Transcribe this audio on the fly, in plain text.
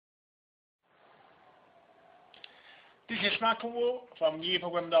This is Marco from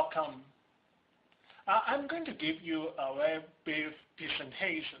eeprogrammer.com. I'm going to give you a very brief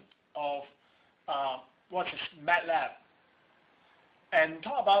presentation of what is MATLAB and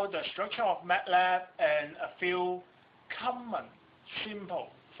talk about the structure of MATLAB and a few common simple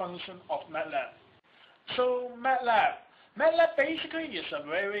functions of MATLAB. So MATLAB basically is a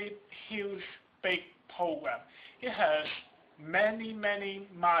very huge, big program. It has many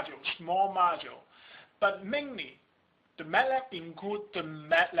modules, small modules, but mainly the MATLAB includes the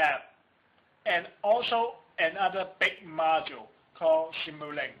MATLAB and also another big module called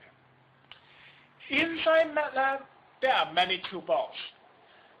SIMULINK. Inside MATLAB, there are many toolboxes.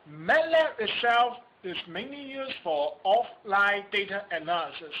 MATLAB itself is mainly used for offline data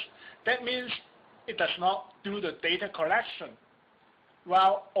analysis. That means it does not do the data collection,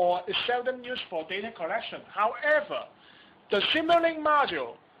 or is seldom used for data collection. However, the SIMULINK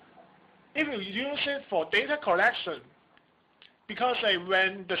module, if you use it for data collection, because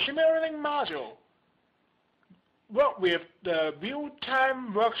when the SIMULINK module work with the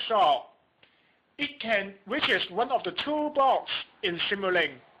real-time workshop, which is one of the toolbox in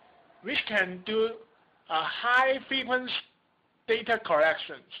SIMULINK, which can do high-frequency data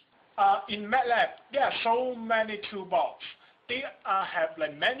collections. In MATLAB, there are so many toolboxes. They have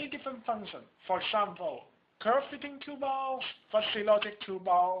many different functions. For example, curve fitting toolbox, fuzzy logic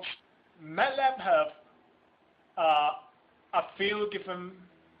toolbox. MATLAB have a few different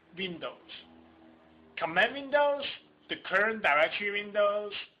windows. Command windows, the current directory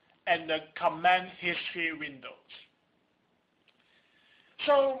windows, and the command history windows.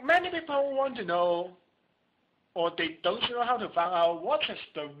 So many people want to know, or they don't know how to find out what is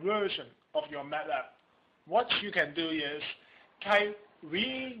the version of your MATLAB. What you can do is type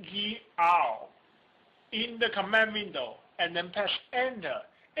VER in the command window and then press enter.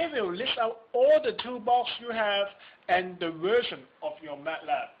 It will list out all the toolbox you have and the version of your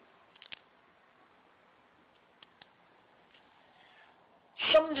MATLAB.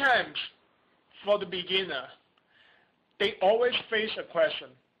 Sometimes, for the beginner, they always face a question.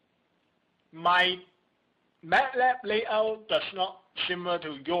 My MATLAB layout does not similar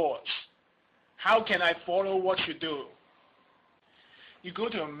to yours. How can I follow what you do? You go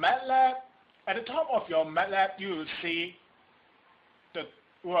to MATLAB. At the top of your MATLAB, you will see the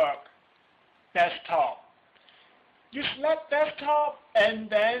work desktop. You select desktop and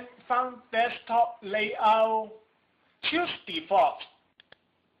then find desktop layout. Choose default.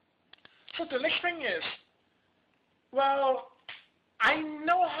 So the next thing is, well, I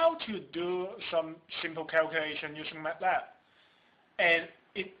know how to do some simple calculation using MATLAB, and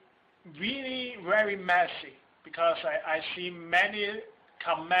it really very messy because I see many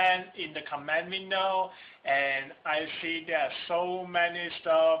commands in the command window, and I see there are so many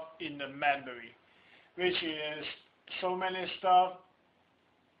stuff in the memory, which is so many stuff.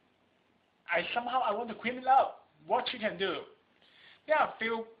 I want to clean it up. What you can do? There are a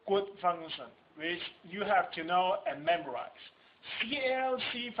few good functions which you have to know and memorize.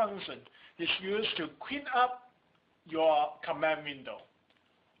 CLC function is used to clean up your command window.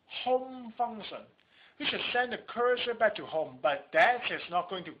 Home function, which is send the cursor back to home, but that is not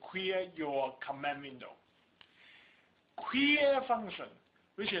going to clear your command window. Clear function,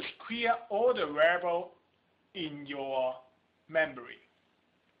 which is clear all the variables in your memory.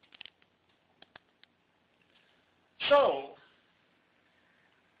 So,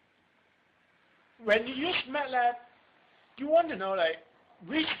 when you use MATLAB, you want to know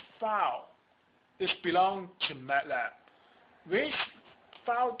which file is belong to MATLAB, which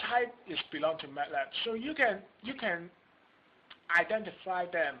file type is belong to MATLAB. So you can identify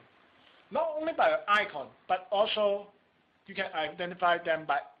them not only by the icon, but also you can identify them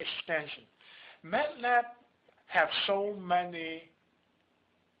by extension. MATLAB have so many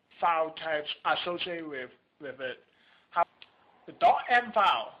file types associated with it. The .m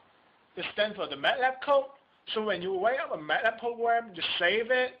file stands for the MATLAB code. So when you write up a MATLAB program, you save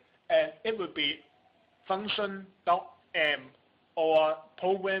it, and it will be function.m or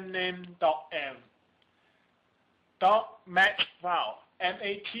program name.m. .mat file,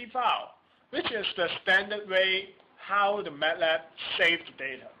 M-A-T file, which is the standard way how the MATLAB saves the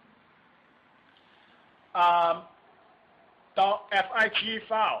data. .fig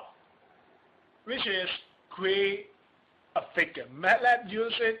file, which is create a figure. MATLAB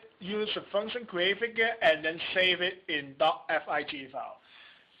use the function create figure and then save it in .fig file.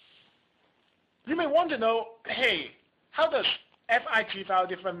 You may want to know, hey, how does FIG file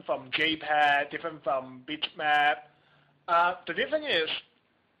different from JPEG, different from bitmap? The difference is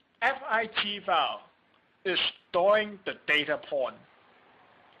FIG file is storing the data point.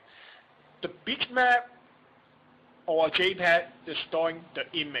 The bitmap or a JPEG is storing the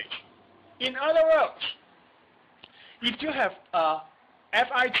image. In other words, if you have a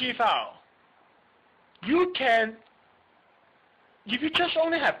FIG file, you can, if you just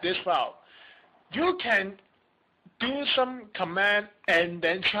only have this file, you can do some command and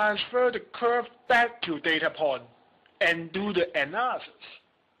then transfer the curve back to data point and do the analysis.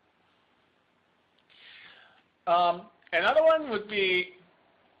 Another one would be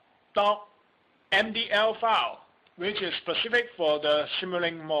 .mdl file, which is specific for the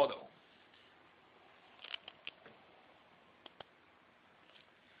SIMULINK model.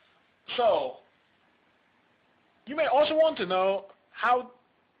 So you may also want to know how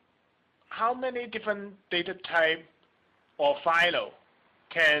many different data type or file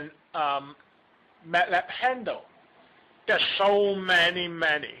can MATLAB handle. There's so many,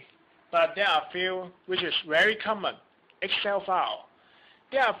 but there are a few which is very common. Excel file.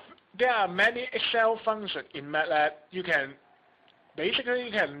 There are many Excel functions in MATLAB. You can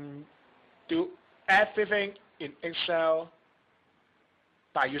do everything in Excel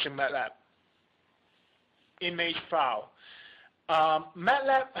by using MATLAB. Image file.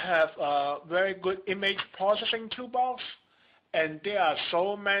 MATLAB have a very good image processing toolbox, and there are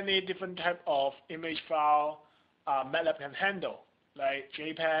so many different types of image file MATLAB can handle, like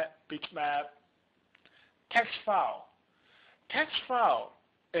JPEG, bitmap, text file. Text file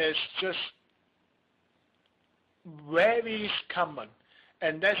is just very common,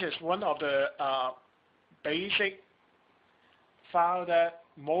 and that is one of the basic file that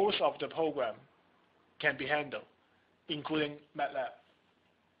most of the program can be handled, including MATLAB.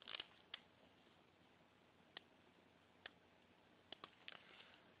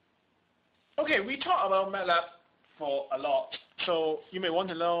 Okay, we talk about MATLAB for a lot, so you may want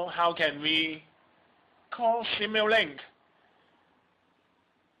to know how can we call SIMULINK.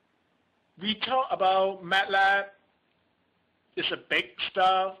 We talk about MATLAB is a big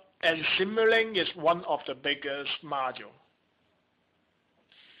stuff, and SIMULINK is one of the biggest modules.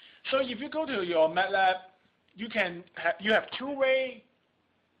 So if you go to your MATLAB, you have two ways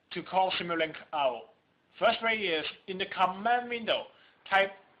to call SIMULINK out. First way is in the command window,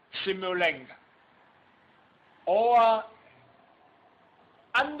 type SIMULINK, or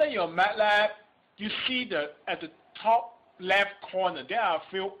under your MATLAB, you see at the top left corner there are a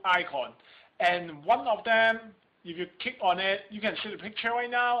few icons, and one of them, if you click on it, you can see the picture right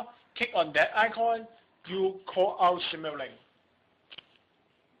now. Click on that icon, you call out SIMULINK.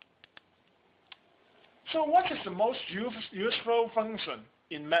 So what is the most useful function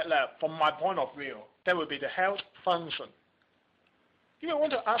in MATLAB from my point of view? That would be the health function. You may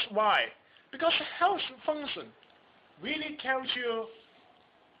want to ask why. Because the health function really tells you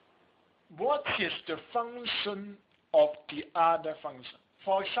what is the function of the other function.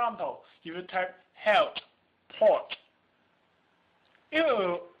 For example, if you type health port, it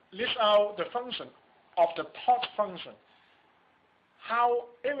will list out the function of the port function. How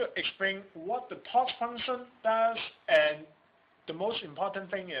it will explain what the port function does, and the most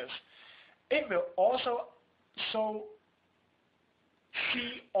important thing is it will also show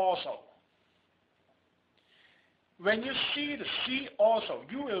see also. When you see the see also,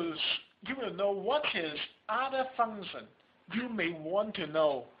 you will know what is other function you may want to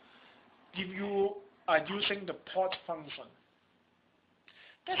know if you are using the port function.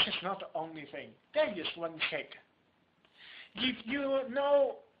 That is not the only thing. There is one trick. If you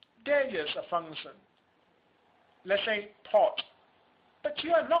know there is a function, let's say port, but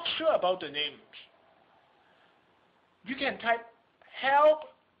you are not sure about the names, you can type help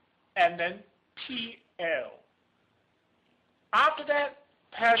and then PL. After that,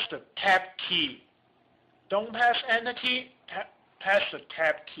 press the tab key. Don't press enter key, press the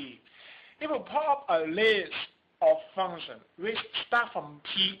tab key. It will pop up a list of functions which start from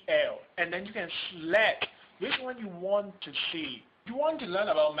PL, and then you can select which one you want to see. You want to learn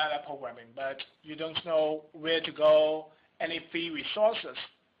about MATLAB programming, but you don't know where to go, any free resources.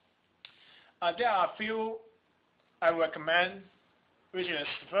 There are a few I recommend, which is,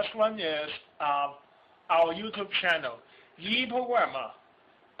 the first one is our YouTube channel, eeprogrammer.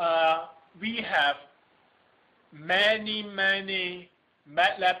 We have many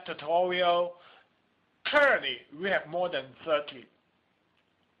MATLAB tutorials. Currently, we have more than 30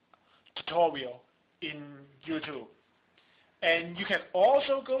 tutorials in YouTube. And you can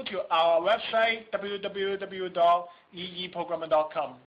also go to our website, www.eeprogrammer.com.